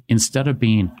 instead of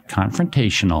being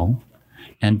confrontational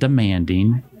and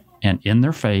demanding and in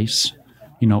their face.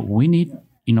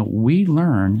 We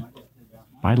learn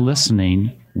by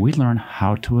listening, we learn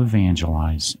how to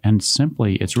evangelize. And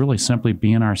it's really simply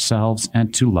being ourselves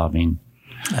and to loving.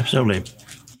 Absolutely.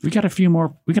 We got a few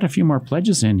more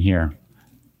pledges in here.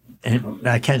 And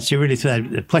I can't see really through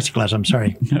that plexiglass. I'm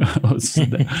sorry.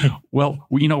 Well,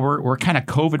 we're kind of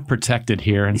COVID protected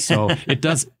here, and so it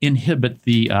does inhibit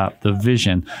the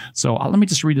vision. So let me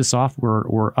just read this off.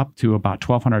 We're up to about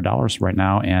 $1,200 right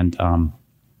now, and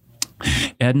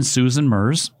Ed and Susan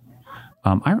Mers.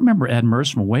 I remember Ed Mers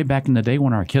from way back in the day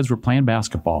when our kids were playing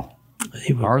basketball.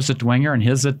 Ours at Dwenger and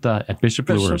his at Bishop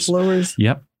Luers.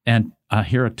 Yep. And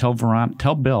here tell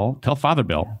Father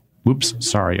Bill. Oops,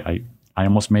 sorry, I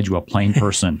almost made you a plain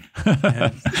person.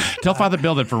 Tell Father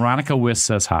Bill that Veronica Wiss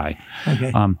says hi.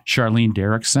 Okay. Charlene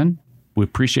Derrickson, we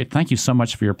appreciate. Thank you so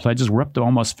much for your pledges. We're up to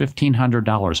almost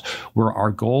 $1,500. Where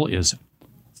our goal is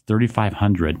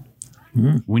 $3,500.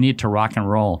 We need to rock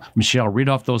and roll. Michelle, read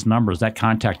off those numbers, that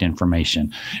contact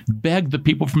information. Beg the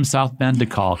people from South Bend to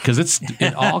call because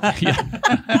it all.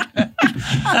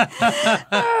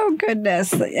 Oh,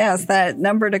 goodness. Yes, that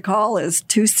number to call is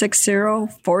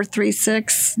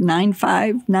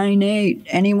 260-436-9598.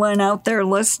 Anyone out there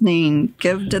listening,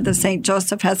 give to the St.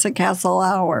 Joseph Hesse Castle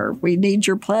Hour. We need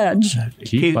your pledge.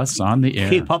 Keep us on the air.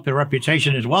 Keep up the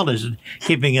reputation as well as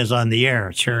keeping us on the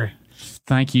air, sure.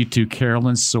 Thank you to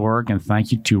Carolyn Sorg, and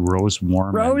thank you to Rose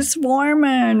Warman. Rose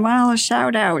Warman. Wow, a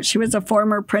shout out. She was a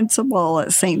former principal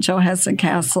at St. Joe Hesse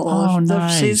Castle. Oh,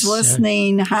 nice. If she's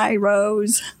listening, hi,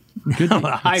 Rose. Good.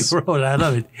 Hi, Rose. I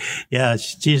love it. Yeah,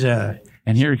 she's a...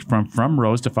 And here from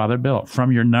Rose to Father Bill,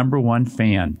 from your number one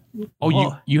fan.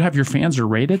 Oh, you have your fans are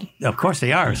rated? Of course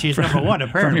they are. She's number one,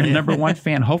 apparently. From your number one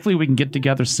fan. Hopefully we can get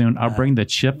together soon. I'll bring the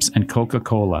chips and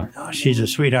Coca-Cola. Oh, she's a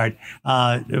sweetheart.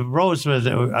 Rose was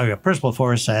a principal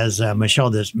for us, as Michelle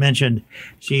just mentioned.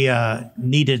 She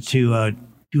needed to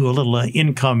do a little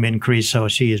income increase, so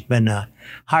she has been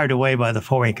hired away by the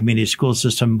Fort Wayne Community School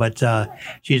System, but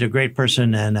she's a great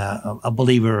person and a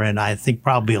believer, and I think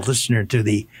probably a listener to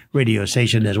the radio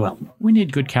station as well. We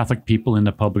need good Catholic people in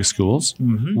the public schools.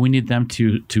 Mm-hmm. We need them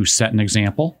to set an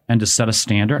example and to set a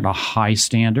standard, a high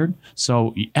standard.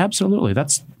 So absolutely,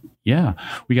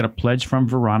 we got a pledge from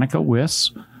Veronica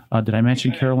Wiss. Did I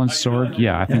mention Carolyn Sorg?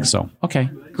 Yeah, I think so. Okay,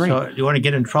 great. So you want to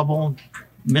get in trouble?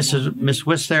 Miss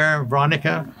Wiss there,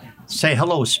 Veronica, say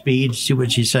hello, Speed. See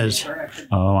what she says.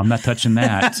 Oh, I'm not touching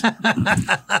that.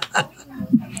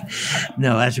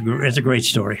 No, that's a great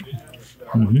story.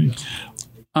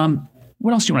 Mm-hmm.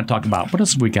 What else do you want to talk about? What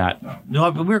else have we got?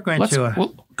 No, but we're going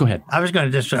to. Go ahead. I was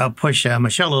going to just push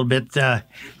Michelle a little bit.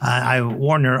 I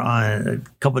warned her a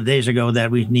couple of days ago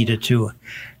that we needed to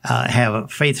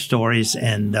have faith stories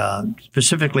and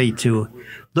specifically to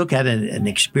look at an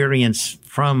experience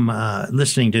from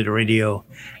listening to the radio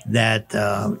that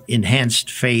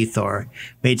enhanced faith or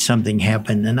made something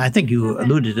happen. And I think you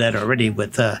alluded to that already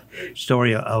with the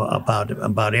story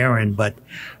about Aaron. But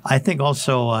I think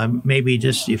also maybe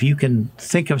just if you can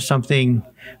think of something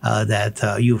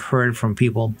that you've heard from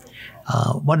people.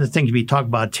 One of the things we talk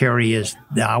about, Terry, is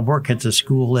that our work at the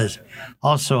school is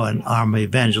also an arm of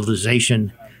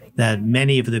evangelization, that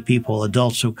many of the people,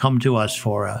 adults who come to us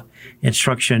for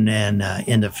instruction and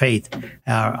in the faith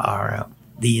are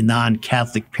the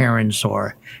non-Catholic parents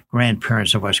or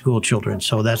grandparents of our school children.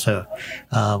 So that's one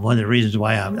of the reasons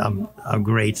why I'm a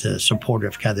great supporter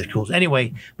of Catholic schools.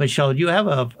 Anyway, Michelle, you have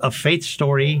a faith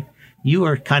story. You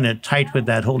are kind of tight with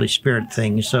that Holy Spirit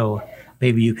thing. So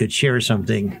maybe you could share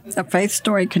something. A faith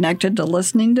story connected to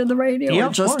listening to the radio,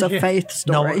 or just a faith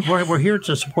story? No, we're here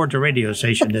to support the radio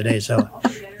station today, so.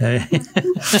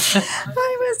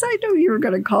 I knew you were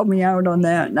going to call me out on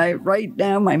that. And right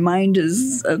now, my mind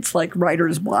it's like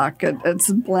writer's block.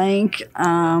 It's blank.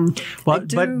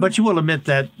 But you will admit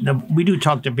that we do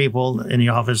talk to people in the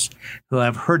office who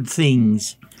have heard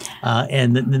things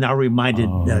and then are reminded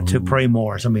to pray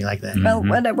more, or something like that. Well,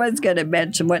 what I was going to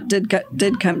mention, what did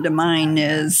come to mind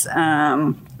is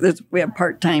we have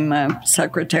part-time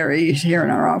secretaries here in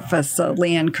our office,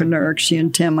 Leanne Knurk. She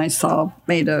and Tim, I saw,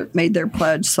 made their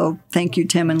pledge. So thank you,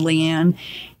 Tim and Leanne.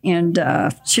 And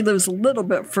she lives a little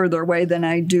bit further away than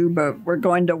I do, but we're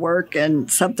going to work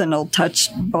and something will touch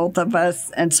both of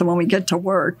us. And so when we get to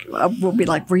work, we'll be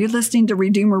like, were you listening to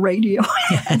Redeemer Radio?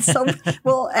 And so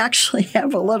we'll actually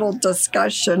have a little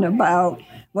discussion about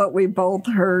what we both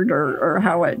heard or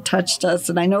how it touched us.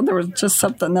 And I know there was just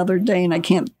something the other day, and I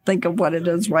can't think of what it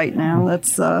is right now.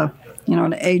 That's an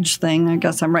age thing. I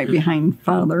guess I'm right behind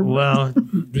Father. Well,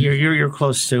 you're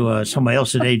close to somebody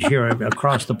else's age here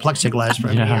across the plexiglass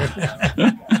from here.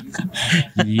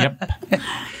 Yep.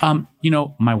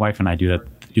 My wife and I do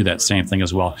that same thing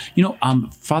as well.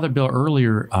 Father Bill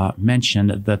earlier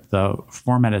mentioned that the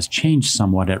format has changed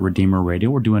somewhat at Redeemer Radio.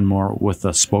 We're doing more with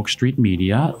the Spoke Street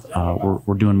Media.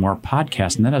 We're doing more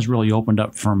podcasts, and that has really opened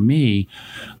up for me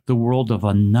the world of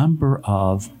a number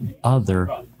of other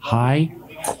high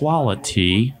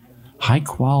quality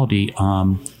Catholic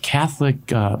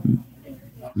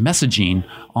messaging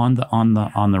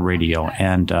on the radio,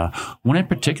 and one in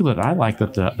particular that I like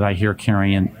that I hear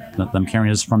them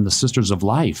carrying is from the Sisters of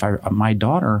Life. My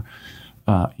daughter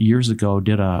years ago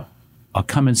did a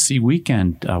come and see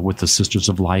weekend with the Sisters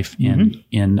of Life in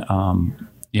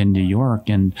New York,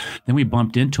 and then we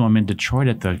bumped into them in Detroit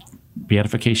at the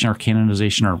beatification or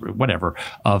canonization or whatever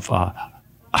of.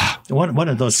 One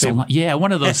of those things. Yeah,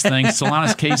 one of those things.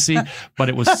 Solanus Casey, but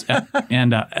it was,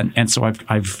 and so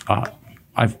I've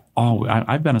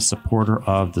been a supporter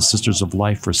of the Sisters of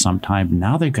Life for some time.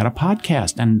 Now they've got a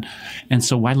podcast, and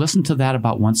so I listen to that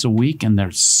about once a week, and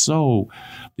they're so,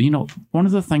 one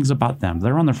of the things about them,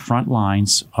 they're on the front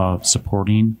lines of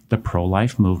supporting the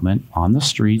pro-life movement on the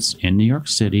streets in New York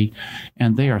City,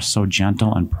 and they are so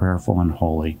gentle and prayerful and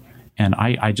holy, and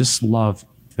I just love.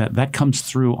 That comes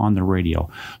through on the radio.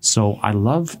 So I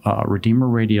love Redeemer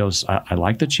Radios. I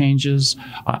like the changes.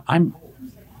 I'm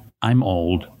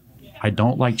old. I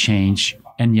don't like change,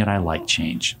 and yet I like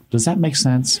change. Does that make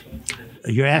sense?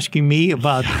 You're asking me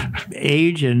about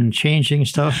age and changing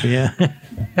stuff? Yeah.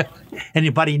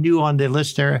 Anybody new on the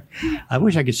list there? I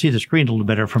wish I could see the screen a little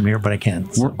better from here, but I can't.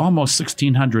 We're almost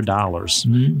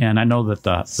 $1,600, and I know that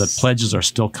the pledges are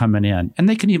still coming in, and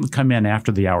they can even come in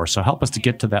after the hour. So help us to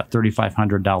get to that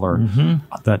 $3,500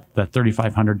 that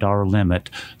 $3,500 limit.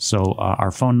 So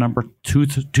our phone number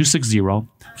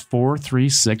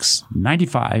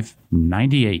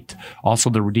 260-436-9598.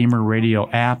 Also the Redeemer Radio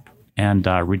app and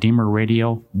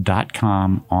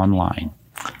redeemerradio.com online.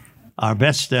 Our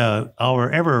best hour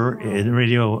ever in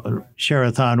Radio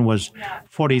Share-a-thon was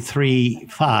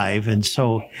 43.5, and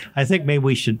so I think maybe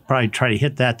we should probably try to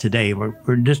hit that today.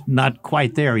 We're just not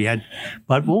quite there yet,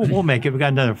 but we'll make it. We've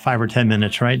got another 5 or 10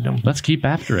 minutes, right? Let's keep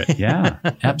after it. Yeah,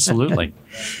 absolutely.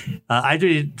 I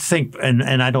do think,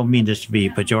 and I don't mean this to be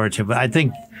pejorative, but I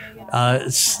think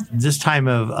this time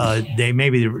of day,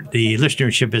 maybe the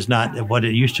listenership is not what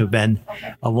it used to have been.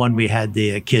 When we had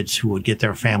the kids who would get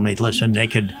their family to listen, they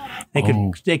could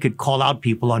call out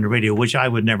people on the radio, which I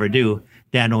would never do.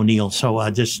 Dan O'Neill. So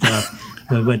I just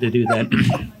went to do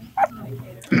that.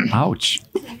 Ouch.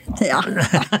 Yeah.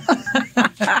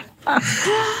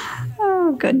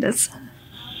 Oh goodness.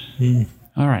 Yeah.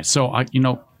 All right. So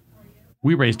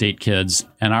we raised 8 kids,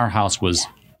 and our house was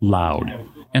loud.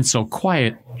 And so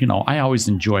quiet, I always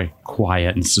enjoy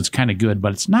quiet, and so it's kind of good,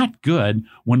 but it's not good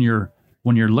when you're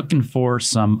looking for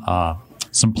some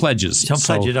pledges.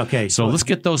 Pledges, okay. So let's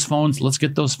get those phones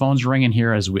ringing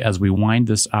here as we wind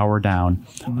this hour down.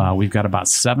 We've got about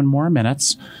 7 more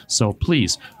minutes. So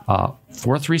please,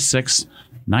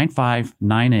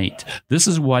 436-9598. This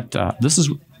is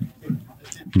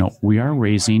we are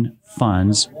raising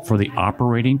funds for the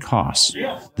operating costs.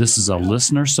 This is a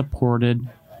listener-supported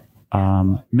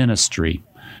ministry.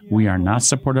 We are not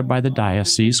supported by the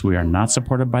diocese. We are not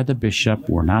supported by the bishop.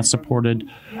 We're not supported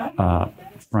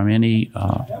from any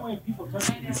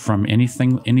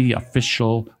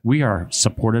official. We are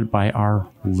supported by our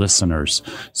listeners.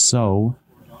 So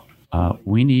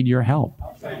we need your help.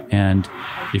 And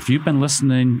if you've been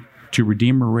listening to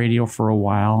Redeemer Radio for a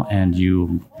while and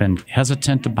you've been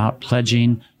hesitant about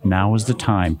pledging, now is the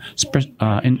time.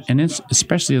 And it's,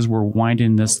 especially as we're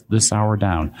winding this hour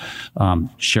down.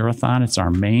 Share-a-thon, it's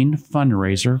our main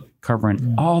fundraiser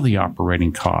covering all the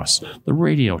operating costs, the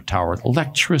radio tower,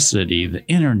 electricity, the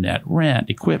internet, rent,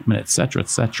 equipment, et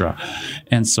cetera,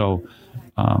 and so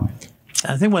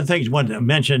I think one thing I want to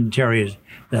mention, Terry, is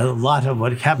that a lot of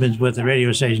what happens with the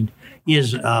radio station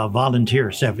is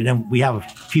volunteer stuff. And we have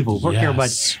people work here,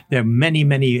 but there are many,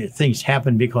 many things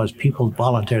happen because people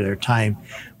volunteer their time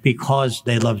because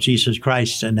they love Jesus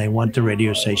Christ and they want the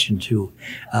radio station to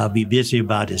be busy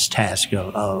about his task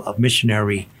of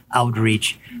missionary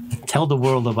outreach, tell the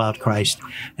world about Christ.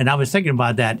 And I was thinking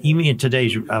about that even in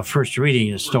today's first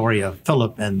reading, the story of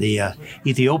Philip and the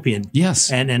Ethiopian. Yes.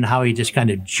 And how he just kind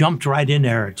of jumped right in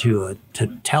there to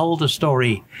tell the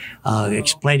story,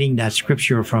 explaining that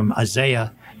scripture from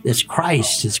Isaiah. It's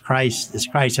Christ, it's Christ, it's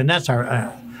Christ. And that's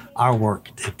our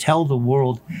work, to tell the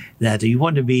world that you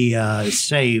want to be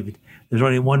saved. There's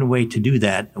only one way to do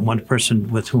that, and one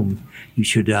person with whom you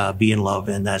should be in love,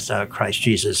 and that's Christ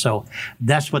Jesus. So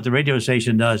that's what the radio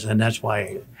station does, and that's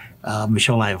why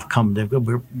Michelle and I have come.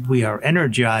 We are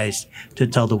energized to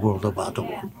tell the world about the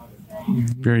Lord.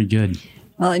 Very good.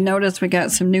 Well, I noticed we got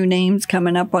some new names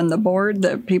coming up on the board,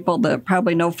 the people that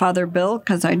probably know Father Bill,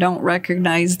 because I don't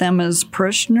recognize them as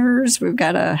parishioners. We've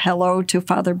got a hello to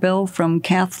Father Bill from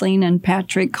Kathleen and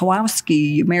Patrick Kowalski.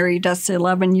 You married us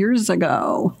 11 years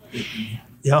ago.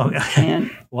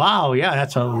 And, wow, yeah,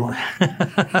 that's a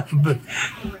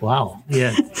wow,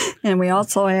 yeah. And we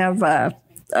also have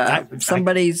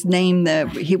somebody's name that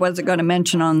he wasn't going to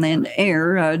mention on the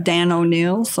air, Dan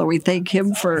O'Neill. So we thank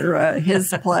him for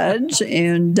his pledge.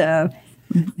 And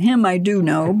him I do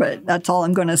know, but that's all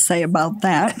I'm going to say about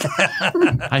that.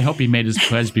 I hope he made his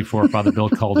pledge before Father Bill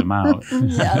called him out.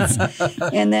 Yes.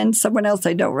 And then someone else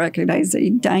I don't recognize,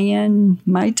 Diane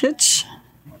Mitich.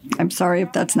 I'm sorry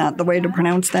if that's not the way to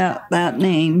pronounce that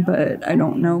name, but I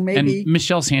don't know. Maybe. And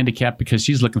Michelle's handicapped because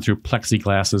she's looking through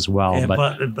plexiglass as well. Yeah,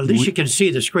 but at least you can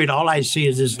see the screen. All I see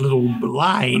is this little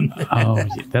line. Oh,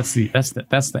 that's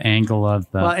the angle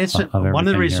of the. Well, it's one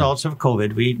of the results of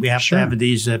COVID. We have to have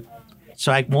these.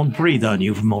 So I won't breathe on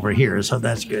you from over here. So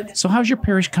that's good. So how's your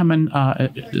parish coming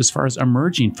as far as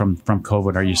emerging from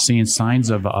COVID? Are you seeing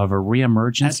signs of a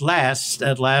reemergence?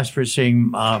 At last, we're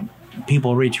seeing.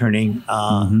 People returning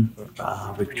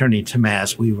to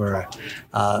Mass. We were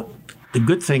the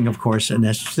good thing, of course, and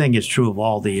this thing is true of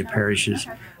all the parishes.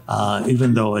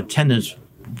 Even though attendance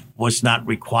was not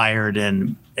required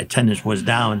and attendance was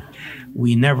down,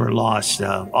 we never lost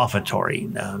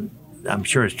offertory. I'm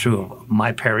sure it's true of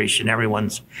my parish and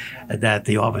everyone's that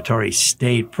the offertory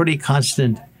stayed pretty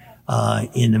constant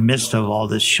in the midst of all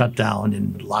this shutdown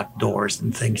and locked doors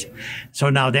and things. So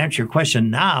now to answer your question,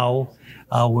 now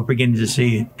we're beginning to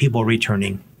see people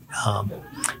returning.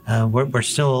 We're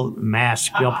still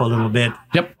masked up a little bit.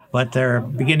 Yep. But they're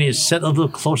beginning to sit a little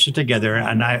closer together,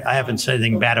 and I haven't said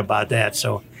anything bad about that.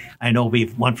 So I know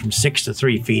we've went from 6 to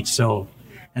 3 feet. So,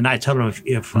 and I tell them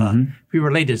if you're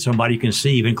related to somebody, you can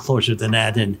see even closer than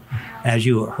that. And as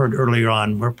you heard earlier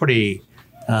on, we're pretty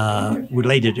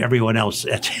related to everyone else.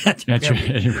 That's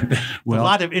right. Well, a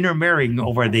lot of intermarrying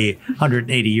over the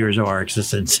 180 years of our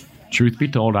existence. Truth be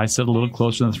told, I sit a little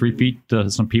closer than 3 feet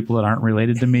to some people that aren't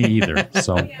related to me either.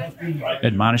 So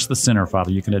admonish the sinner,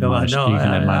 Father. You can admonish,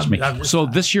 admonish me. So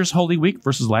this year's Holy Week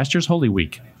versus last year's Holy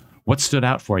Week, what stood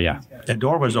out for you? The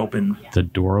door was open. The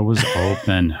door was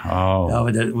open. Oh.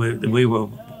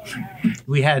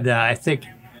 We had, I think,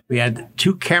 we had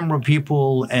 2 camera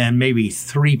people and maybe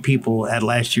 3 people at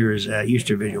last year's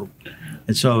Easter Vigil.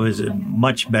 And so it was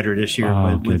much better this year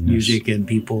with music and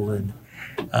people. And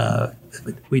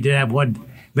we did have one,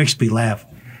 makes me laugh.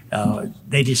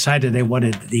 They decided they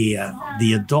wanted the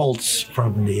adults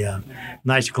from the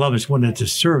Knights of Columbus wanted to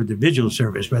serve the vigil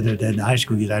service rather than the high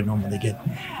school that I normally get.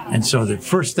 And so the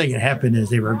first thing that happened is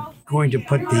they were going to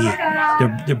put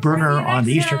the burner on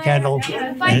the Easter candle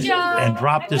and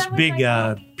drop this big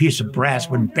piece of brass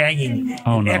when banging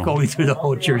and echoing through the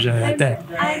whole church.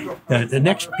 The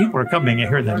next people are coming. I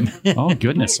hear them. Oh,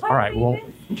 goodness. All right.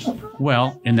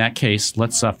 Well, in that case,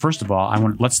 let's first of all,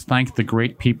 let's thank the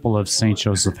great people of St.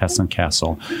 Joseph Hessen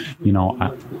Castle. You know,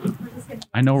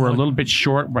 I know we're a little bit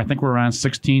short. I think we're around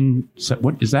 16.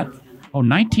 What is that? Oh,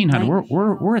 $1,900.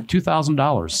 We're at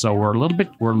 $2,000. So we're a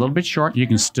little bit short. You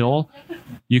can still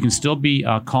be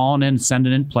calling in,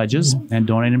 sending in pledges, and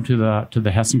donating them to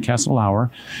the Hessen Castle Hour.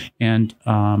 And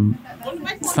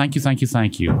thank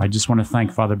you. I just want to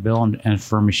thank Father Bill and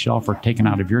for Michelle for taking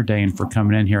out of your day and for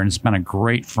coming in here. And it's been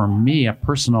a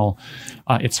personal.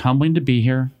 It's humbling to be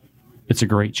here. It's a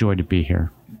great joy to be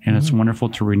here. And it's wonderful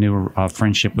to renew a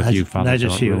friendship with you, Father.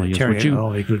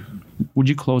 Would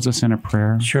you close us in a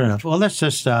prayer? Sure enough. Well, let's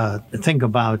just think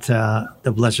about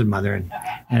the Blessed Mother,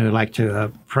 and we'd like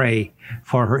to pray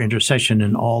for her intercession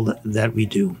in all that we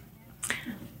do.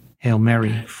 Hail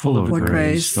Mary, full of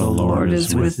grace, the Lord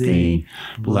is with thee.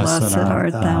 Blessed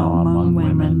art thou among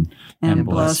women, and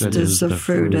blessed is the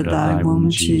fruit of thy womb,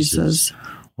 Jesus.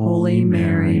 Holy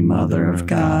Mary, Mother of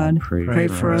God, pray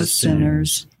for us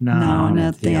sinners, now and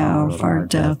at the hour of our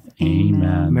death.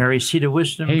 Amen. Mary, seat of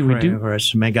wisdom, pray for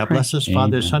us. May God bless us,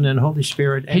 Father, Son, and Holy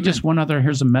Spirit. Amen. Hey, just one other,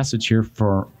 here's a message here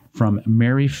from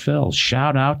Mary Phil.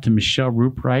 Shout out to Michelle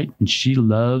Rupright, and she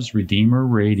loves Redeemer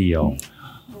Radio.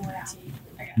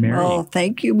 Mary. Oh,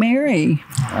 thank you, Mary.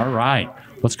 All right.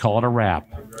 Let's call it a wrap.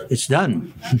 It's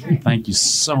done. Thank you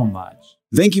so much.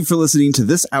 Thank you for listening to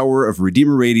this hour of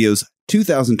Redeemer Radio's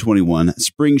 2021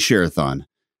 Spring Share-a-thon.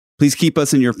 Please keep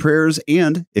us in your prayers,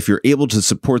 and if you're able to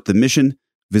support the mission,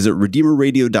 visit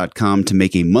RedeemerRadio.com to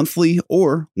make a monthly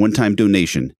or one-time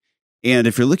donation. And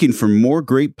if you're looking for more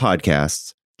great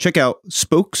podcasts, check out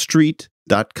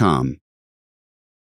SpokeStreet.com.